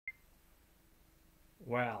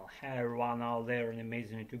Well, hey everyone out there in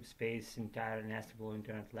amazing YouTube space, entire nestable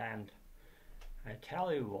internet land. I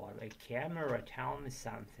tell you what, a camera tell me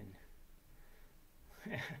something.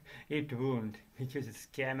 It won't, because it's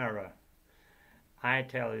camera. I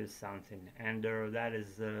tell you something, and that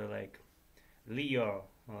is like Leo,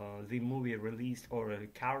 the movie released or a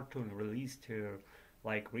cartoon released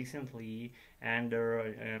like recently, and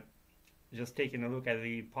just taking a look at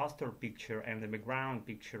the poster picture and the background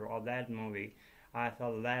picture of that movie, I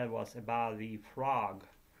thought that was about the frog,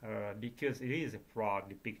 because it is a frog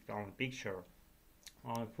depicted on the picture,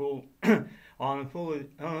 on full, on full, in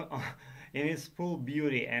its full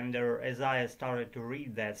beauty. And as I started to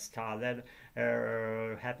read that stuff, that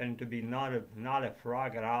happened to be not a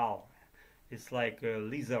frog at all. It's like a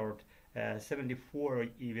lizard, 74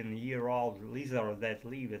 even year old lizard that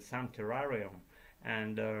live at some terrarium,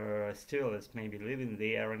 and still is maybe living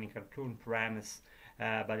there in a cartoon premise,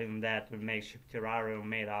 but in that makeshift terrarium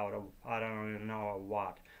made out of I don't even know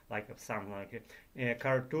what, like something like a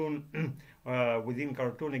cartoon within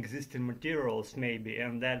cartoon existing materials maybe,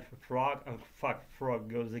 and that frog, frog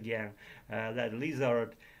goes again, that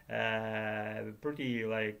lizard, pretty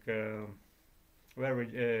like.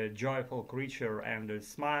 Very joyful creature, and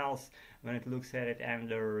smiles when it looks at it,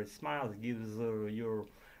 and smiles gives your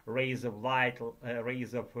rays of light,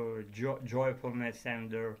 rays of joyfulness,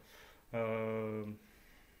 and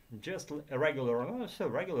just a regular, also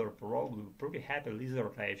regular, probably pretty happy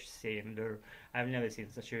lizard, I should say. And I've never seen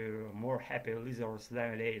such a more happy lizards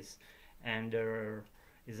nowadays. And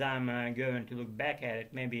as I'm going to look back at it,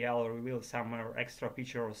 maybe I'll reveal some extra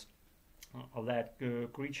features of that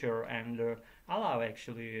creature, and allow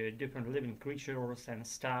actually different living creatures and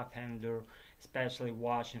stuff, and especially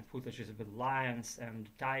watching footages with lions and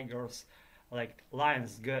tigers. Like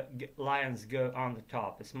lions go on the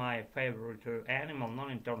top. It's my favorite animal,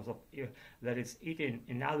 not in terms of that it's eating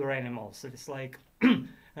in other animals. It's like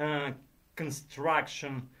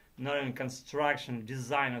construction, not in construction,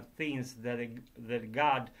 design of things that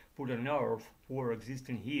God put on earth for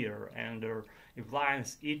existing here. And if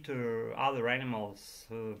lions eat other animals,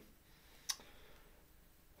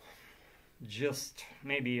 just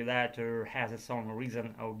maybe that has its own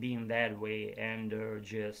reason of being that way, and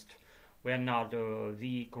just we're not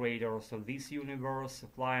the creators of this universe.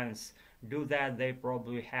 If lions do that, they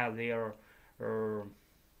probably have their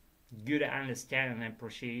good understanding and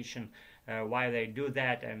appreciation why they do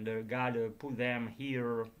that, and God put them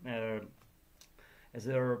here as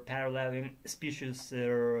a parallel species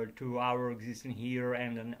to our existing here,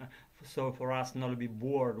 and so for us not to be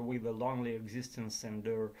bored with the lonely existence and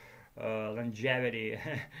longevity.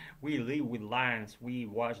 We live with lions, we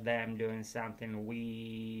watch them doing something,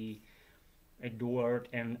 we adored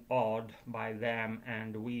and awed by them,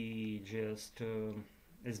 and we just,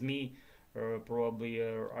 as me, probably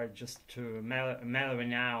are just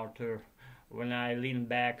mellowing out when I lean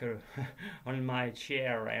back on my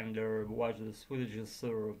chair and watch the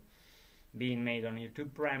footages being made on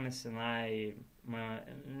YouTube premise, and I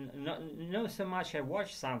not so much I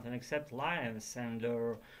watch something except lions, and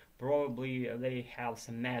probably they have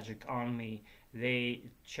some magic on me. They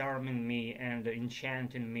charming me and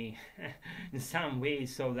enchanting me in some way,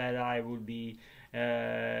 so that I would be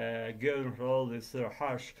going through all this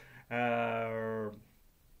harsh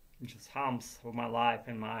just humps of my life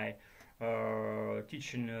and my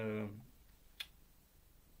teaching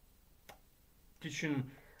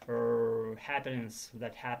happenings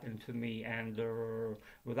that happened to me, and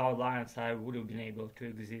without lions I would have been able to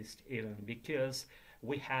exist, even because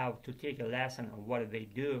we have to take a lesson of what they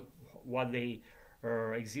do, what they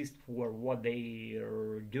exist for, what they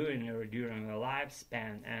are doing during their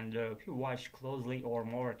lifespan. And if you watch closely or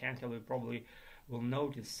more attentively, probably will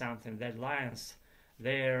notice something, that lions,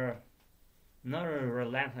 they're not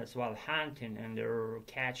relentless while hunting, and they're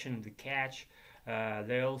catching the catch.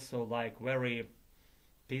 They're also like very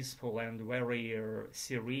peaceful and very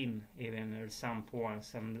serene, even at some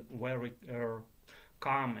points, and very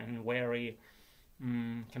calm and very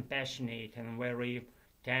compassionate and very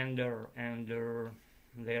tender. And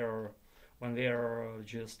they're when they're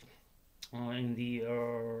just in the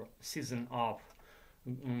season of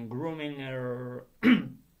grooming,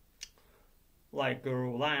 like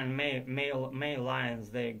male lions,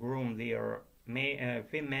 they groom their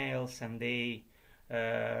females, and they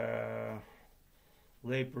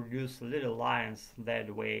produce little lions that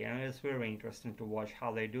way, and it's very interesting to watch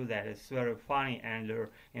how they do that. It's very funny and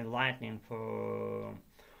enlightening for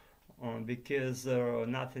because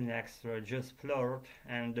nothing extra, just flirt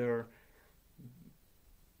and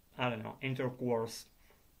I don't know, intercourse,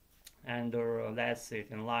 and that's it.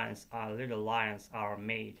 And little lions are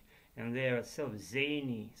made and they are so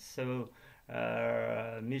zany, so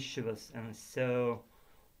mischievous, and so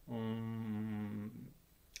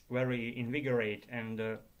very invigorate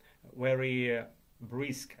and very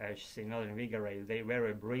brisk, I should say, not invigorate. They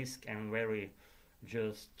very brisk and very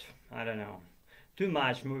just, I don't know, too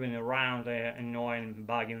much moving around, annoying,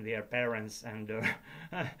 bugging their parents, and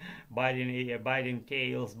biting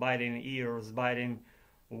tails, biting ears, biting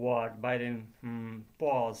biting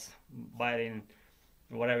paws, biting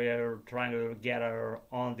whatever they're trying to get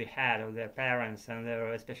on the head of their parents, and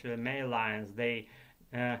they're especially male lions. They're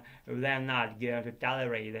not going to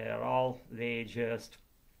tolerate it at all. They just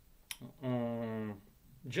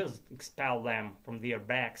expel them from their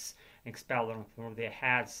backs, expel them from their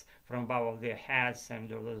heads, from above their heads. And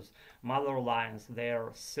those mother lions, they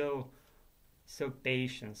are so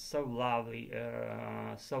patient, so lovely,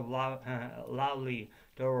 lovely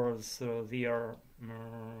towards their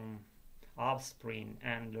offspring,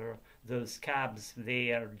 and those cubs,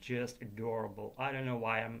 they are just adorable. I don't know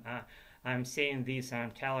why I'm saying this,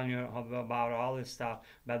 I'm telling you about all this stuff,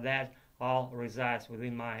 but that all resides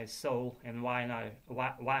within my soul, and why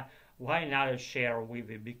not share with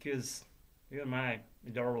you? Because you're my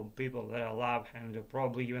adorable people that I love, and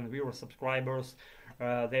probably even viewer subscribers.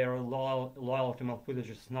 They are loyal to my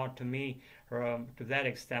footages, not to me, to that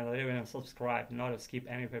extent. They even subscribe, not to skip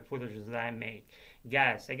any of the footages that I make.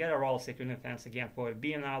 Guys, I gotta roll. Stay tuned, thanks again for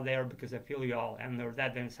being out there, because I feel you all. And with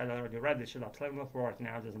that being said, I already read this shit up. Let's move forward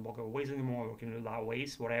now. It doesn't bother waste anymore. We can do that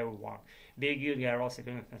waste whatever we want. Be good, guys. Roll. Stay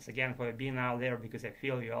tuned, thanks again for being out there, because I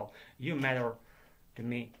feel you all. You matter to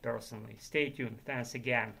me personally. Stay tuned. Thanks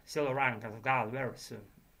again. Still around, because of God, very soon.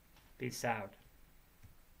 Peace out.